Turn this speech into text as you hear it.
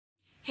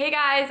Hey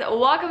guys,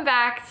 welcome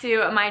back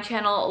to my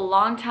channel.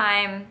 Long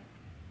time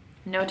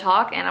no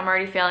talk, and I'm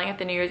already failing at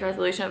the New Year's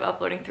resolution of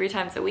uploading 3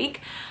 times a week.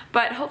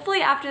 But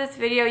hopefully after this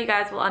video you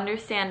guys will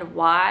understand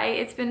why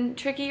it's been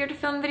trickier to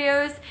film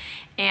videos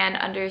and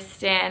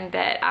understand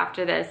that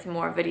after this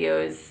more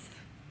videos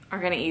are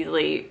gonna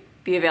easily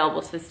be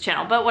available to this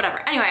channel, but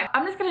whatever. Anyway,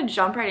 I'm just gonna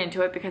jump right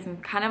into it because I'm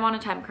kind of on a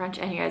time crunch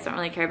and you guys don't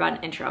really care about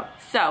an intro.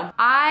 So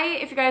I,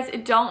 if you guys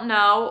don't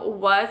know,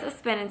 was a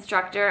spin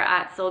instructor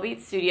at SoulBeat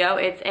Studio.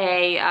 It's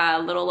a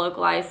little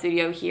localized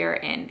studio here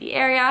in the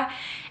area,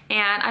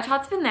 and I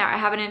taught spin there. I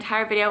have an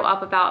entire video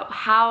up about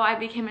how I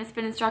became a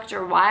spin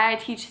instructor, why I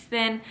teach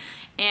spin,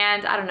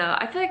 and I don't know,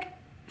 I feel like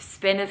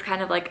spin is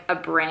kind of like a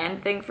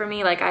brand thing for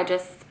me. Like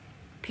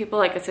people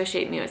like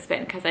associate me with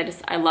spin because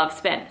I love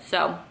spin.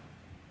 So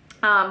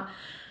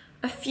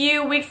a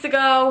few weeks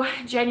ago,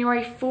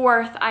 January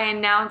 4th, I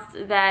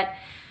announced that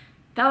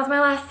that was my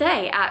last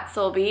day at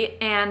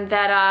SoulBeat and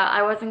that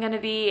I wasn't going to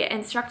be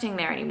instructing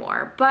there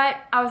anymore. But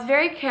I was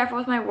very careful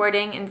with my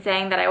wording in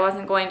saying that I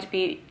wasn't going to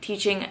be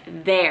teaching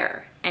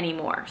there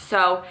anymore.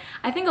 So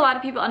I think a lot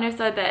of people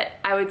understood that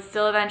I would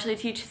still eventually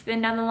teach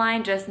spin down the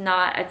line, just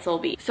not at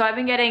SoulBeat. So I've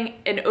been getting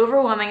an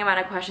overwhelming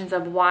amount of questions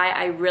of why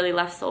I really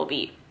left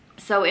SoulBeat.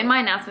 So in my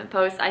announcement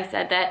post, I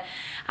said that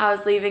I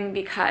was leaving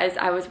because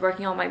I was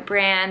working on my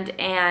brand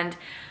and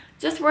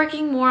just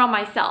working more on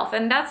myself,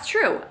 and that's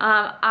true.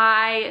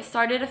 I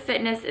started a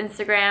fitness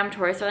Instagram,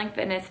 toristerling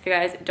fitness. If you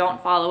guys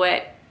don't follow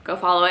it, go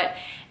follow it.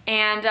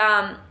 And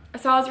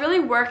so I was really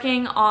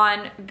working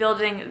on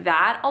building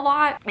that a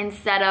lot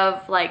instead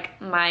of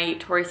like my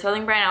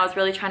toristerling brand. I was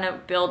really trying to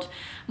build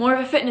more of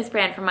a fitness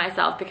brand for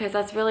myself because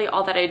that's really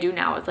all that I do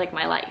now. It's like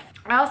my life.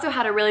 I also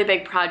had a really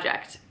big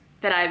project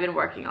that I've been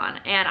working on,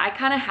 and I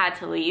kind of had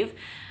to leave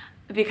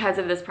because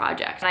of this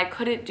project. And I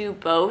couldn't do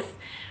both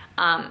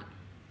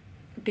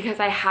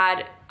because I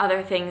had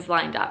other things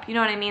lined up, you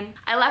know what I mean?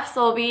 I left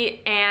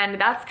SoulBeat,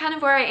 and that's kind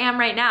of where I am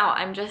right now.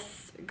 I'm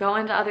just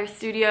going to other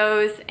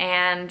studios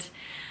and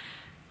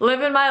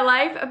living my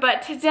life.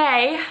 But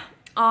today,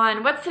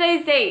 on, what's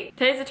today's date?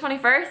 Today's the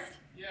 21st?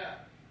 Yeah.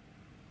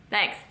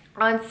 Thanks.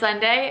 On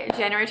Sunday,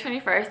 January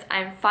 21st,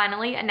 I'm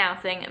finally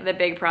announcing the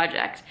big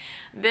project.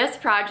 This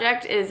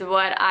project is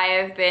what I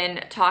have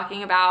been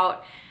talking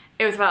about.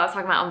 It was what I was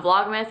talking about on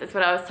Vlogmas. It's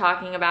what I was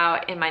talking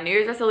about in my New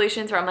Year's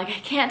resolutions, where I'm like, I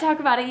can't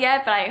talk about it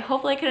yet, but I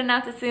hopefully can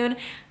announce it soon.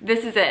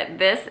 This is it.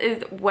 This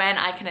is when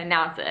I can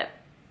announce it.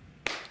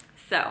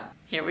 So,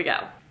 here we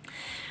go.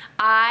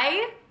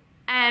 I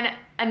and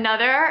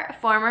another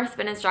former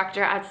spin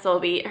instructor at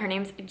SoulBeat, her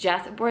name's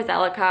Jess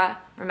Borzelica.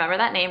 Remember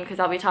that name because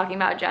I'll be talking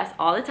about Jess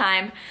all the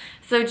time.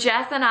 So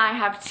Jess and I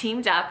have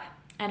teamed up,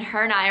 and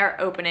her and I are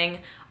opening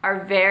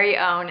our very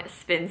own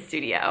spin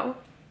studio.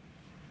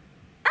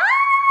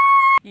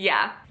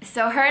 Yeah,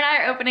 so her and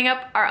I are opening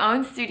up our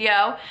own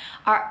studio,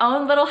 our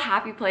own little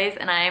happy place,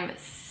 and I'm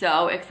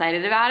so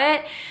excited about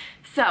it.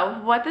 So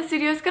what the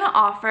studio is gonna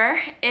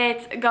offer,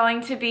 it's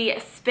going to be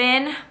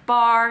spin,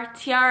 bar,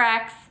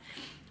 TRX,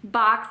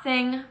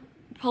 boxing,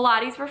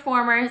 Pilates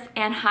reformers,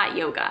 and hot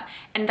yoga.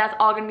 And that's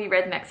all gonna be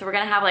rhythmic. So we're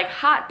gonna have like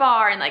hot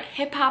bar and like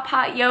hip hop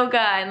hot yoga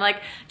and like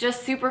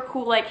just super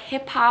cool like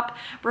hip hop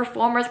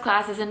reformers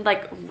classes and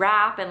like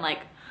rap and like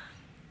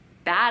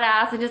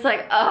badass and just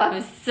like, oh,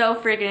 I'm so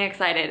freaking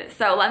excited.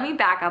 So let me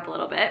back up a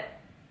little bit.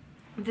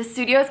 The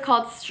studio is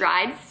called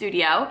Stride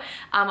Studio.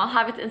 I'll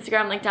have its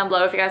Instagram link down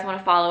below if you guys want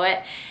to follow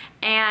it.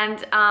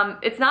 And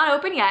it's not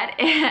open yet.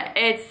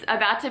 It's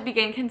about to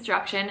begin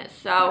construction.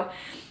 So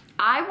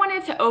I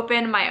wanted to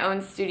open my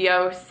own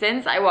studio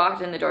since I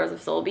walked in the doors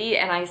of SoulBeat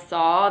and I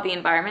saw the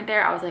environment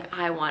there. I was like,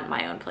 I want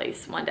my own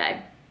place one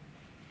day.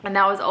 And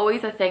that was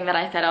always a thing that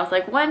I said. I was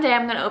like, one day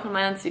I'm gonna open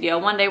my own studio.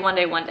 One day, one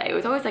day, one day. It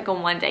was always like a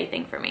one day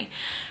thing for me.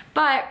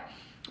 But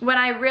when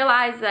I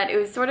realized that it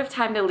was sort of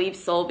time to leave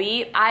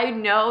SoulBeat, I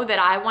know that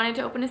I wanted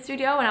to open a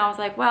studio, and I was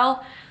like,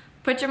 well,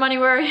 put your money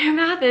where your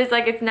mouth is.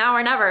 Like, it's now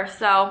or never.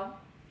 So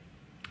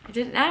I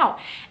did it now.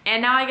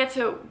 And now I get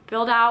to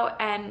build out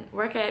and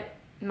work at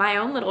my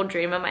own little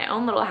dream and my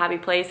own little happy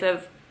place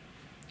of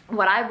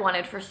what I've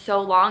wanted for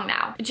so long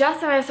now.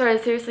 Just so I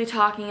started seriously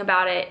talking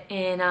about it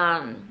in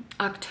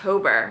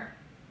October,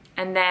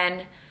 and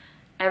then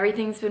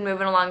everything's been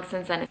moving along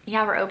since then.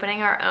 Yeah, we're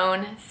opening our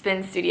own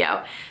spin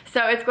studio.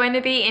 So it's going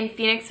to be in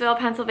Phoenixville,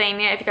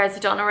 Pennsylvania. If you guys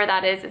don't know where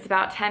that is, it's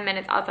about 10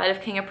 minutes outside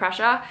of King of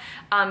Prussia.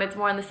 It's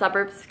more in the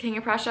suburbs of King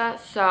of Prussia.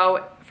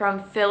 So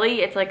from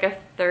Philly, it's like a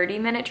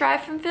 30-minute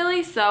drive from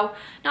Philly, so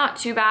not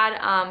too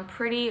bad,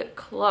 pretty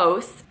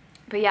close.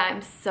 But yeah,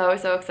 I'm so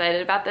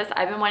excited about this.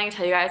 I've been wanting to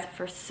tell you guys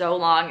for so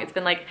long. It's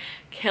been like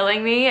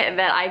killing me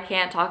that I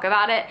can't talk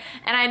about it.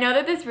 And I know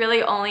that this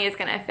really only is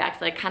gonna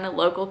affect like kind of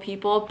local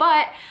people,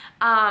 but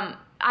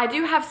I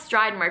do have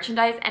Stride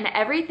merchandise, and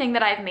everything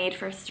that I've made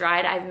for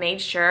Stride, I've made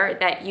sure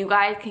that you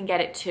guys can get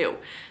it too.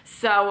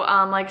 So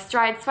like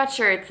Stride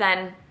sweatshirts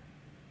and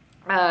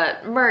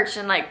merch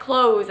and like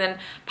clothes and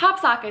pop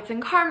sockets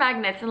and car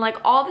magnets and like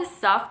all this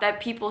stuff that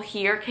people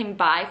here can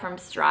buy from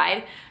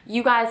Stride,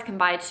 you guys can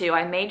buy too.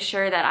 I made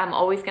sure that I'm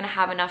always gonna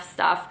have enough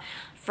stuff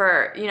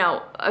for, you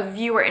know, a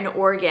viewer in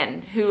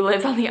Oregon who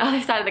lives on the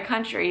other side of the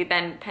country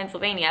than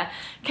Pennsylvania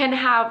can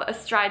have a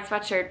Stride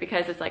sweatshirt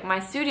because it's like my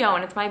studio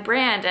and it's my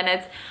brand and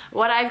it's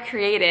what I've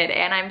created.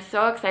 And I'm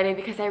so excited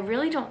because I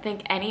really don't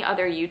think any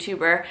other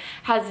YouTuber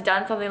has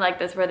done something like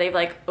this where they've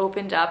like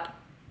opened up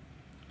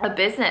a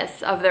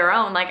business of their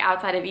own, like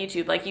outside of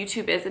YouTube. Like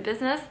YouTube is a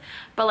business,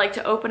 but like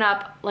to open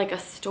up like a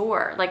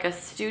store, like a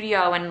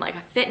studio and like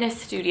a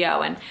fitness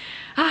studio, and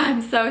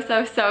I'm so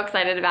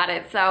excited about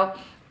it. So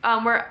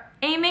we're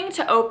aiming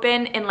to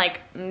open in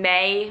like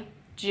May,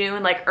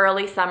 June, like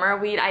early summer.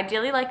 We'd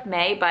ideally like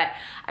May, but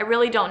I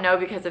really don't know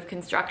because of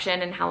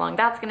construction and how long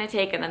that's gonna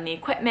take, and then the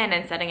equipment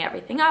and setting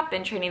everything up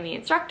and training the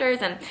instructors,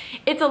 and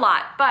it's a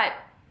lot. But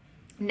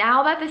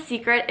now that the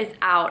secret is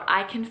out,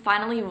 I can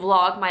finally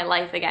vlog my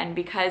life again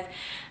because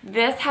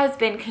this has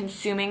been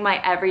consuming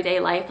my everyday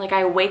life. Like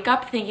I wake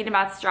up thinking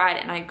about Stride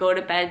and I go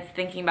to bed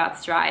thinking about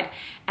Stride,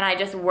 and I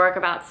just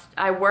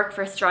I work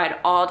for Stride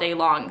all day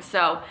long.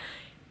 So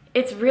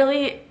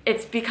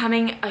it's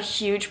becoming a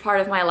huge part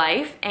of my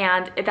life,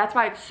 and that's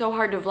why it's so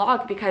hard to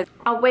vlog, because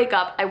I'll wake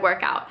up, I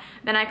work out,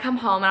 then I come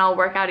home and I'll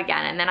work out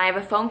again, and then I have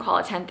a phone call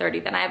at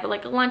 10:30, then I have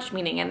like a lunch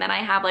meeting, and then I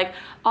have like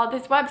all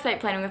this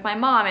website planning with my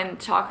mom and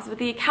talks with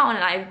the accountant,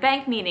 and I have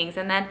bank meetings,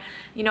 and then,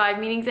 you know, I have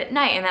meetings at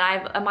night, and then I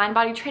have a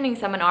MindBody training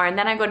seminar, and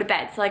then I go to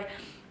bed. So like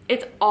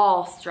it's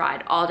all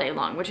Stride all day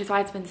long, which is why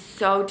it's been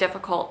so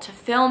difficult to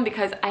film,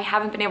 because I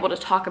haven't been able to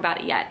talk about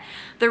it yet.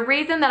 The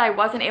reason that I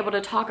wasn't able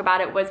to talk about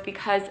it was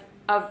because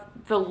of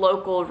the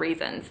local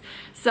reasons.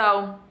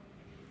 So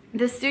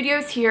the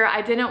studio's here.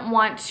 I didn't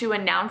want to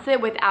announce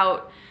it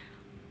without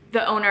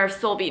the owner of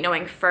SoulBeat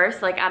knowing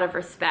first, like out of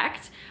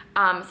respect.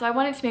 So I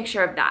wanted to make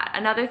sure of that.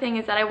 Another thing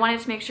is that I wanted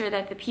to make sure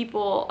that the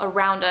people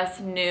around us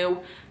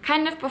knew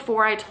kind of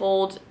before I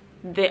told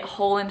the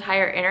whole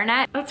entire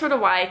internet. That's sort of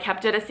why I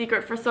kept it a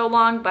secret for so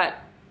long, but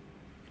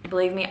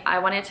believe me, I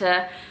wanted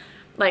to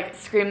like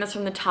scream this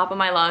from the top of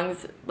my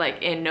lungs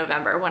like in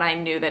November when I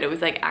knew that it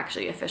was like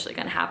actually officially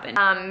gonna happen.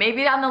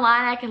 Maybe down the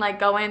line I can like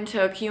go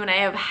into a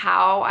Q&A of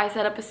how I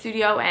set up a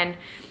studio and,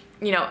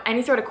 you know,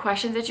 any sort of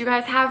questions that you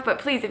guys have. But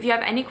please, if you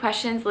have any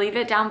questions, leave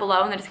it down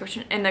below in the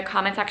description, in the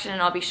comment section,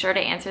 and I'll be sure to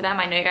answer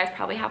them. I know you guys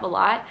probably have a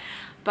lot,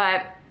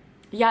 but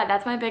yeah,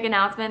 that's my big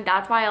announcement.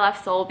 That's why I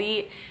left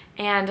SoulBeat.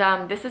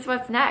 And this is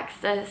what's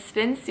next, a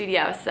spin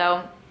studio.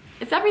 So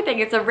it's everything.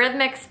 It's a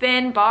rhythmic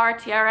spin, bar,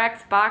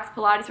 TRX, box,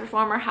 Pilates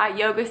reformer, hot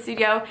yoga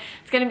studio.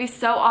 It's gonna be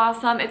so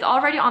awesome. It's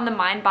already on the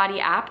MindBody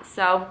app.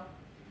 So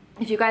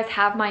if you guys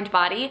have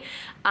MindBody,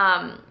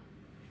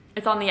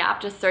 it's on the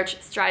app. Just search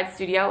Stride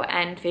Studio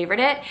and favorite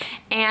it.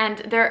 And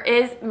there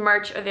is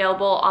merch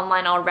available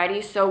online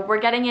already. So we're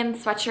getting in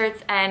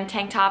sweatshirts and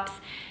tank tops.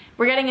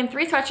 We're getting in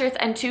 3 sweatshirts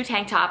and 2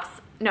 tank tops.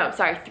 No,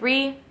 sorry,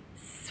 3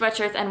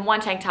 sweatshirts and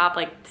 1 tank top,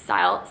 like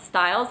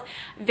styles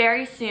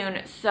very soon.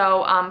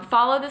 So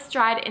follow the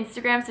Stride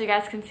Instagram so you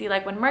guys can see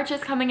like when merch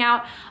is coming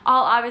out.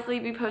 I'll obviously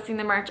be posting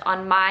the merch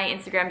on my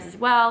Instagrams as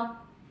well.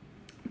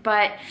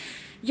 But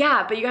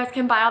yeah, but you guys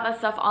can buy all that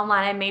stuff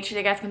online. I made sure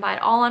you guys can buy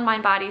it all on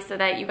MindBody so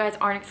that you guys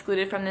aren't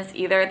excluded from this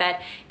either.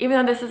 That even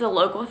though this is a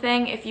local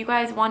thing, if you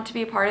guys want to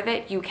be a part of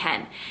it, you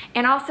can.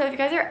 And also, if you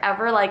guys are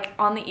ever like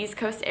on the East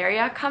Coast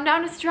area, come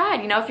down to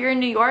Stride. You know, if you're in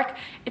New York,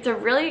 it's a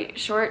really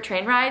short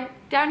train ride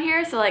down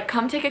here, so like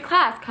come take a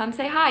class, come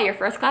say hi, your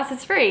first class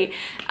is free.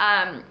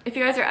 If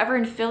you guys are ever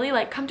in Philly,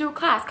 like come to a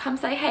class, come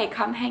say hey,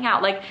 come hang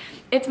out. Like,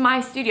 it's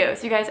my studio,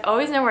 so you guys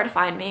always know where to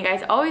find me, you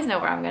guys always know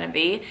where I'm gonna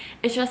be.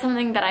 It's just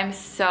something that I'm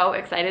so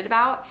excited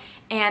about,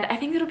 and I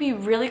think it'll be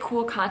really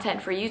cool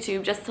content for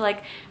YouTube, just to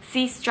like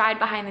see Stride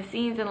behind the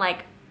scenes and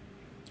like,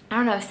 I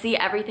don't know, see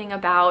everything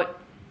about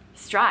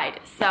Stride.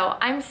 So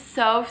I'm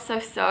so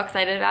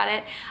excited about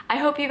it. I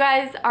hope you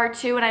guys are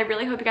too, and I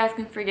really hope you guys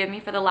can forgive me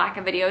for the lack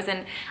of videos,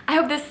 and I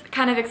hope this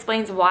kind of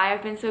explains why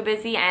I've been so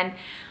busy. And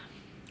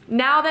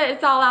now that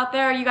it's all out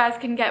there, you guys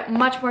can get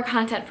much more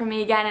content from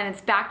me again, and it's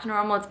back to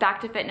normal. It's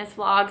back to fitness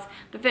vlogs.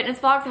 The fitness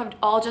vlogs have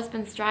all just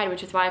been Stride,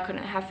 which is why I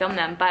couldn't have filmed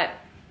them, but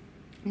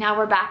now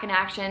we're back in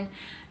action,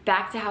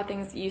 back to how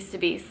things used to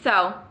be.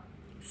 So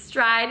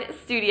Stride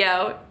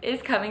Studio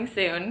is coming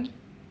soon.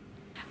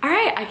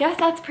 Alright, I guess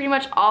that's pretty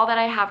much all that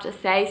I have to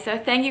say. So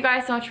thank you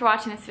guys so much for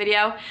watching this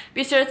video.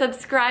 Be sure to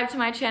subscribe to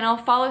my channel,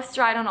 follow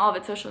Stride on all of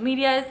its social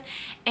medias,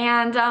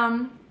 and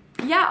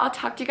yeah, I'll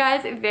talk to you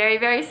guys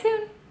very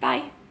soon.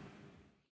 Bye.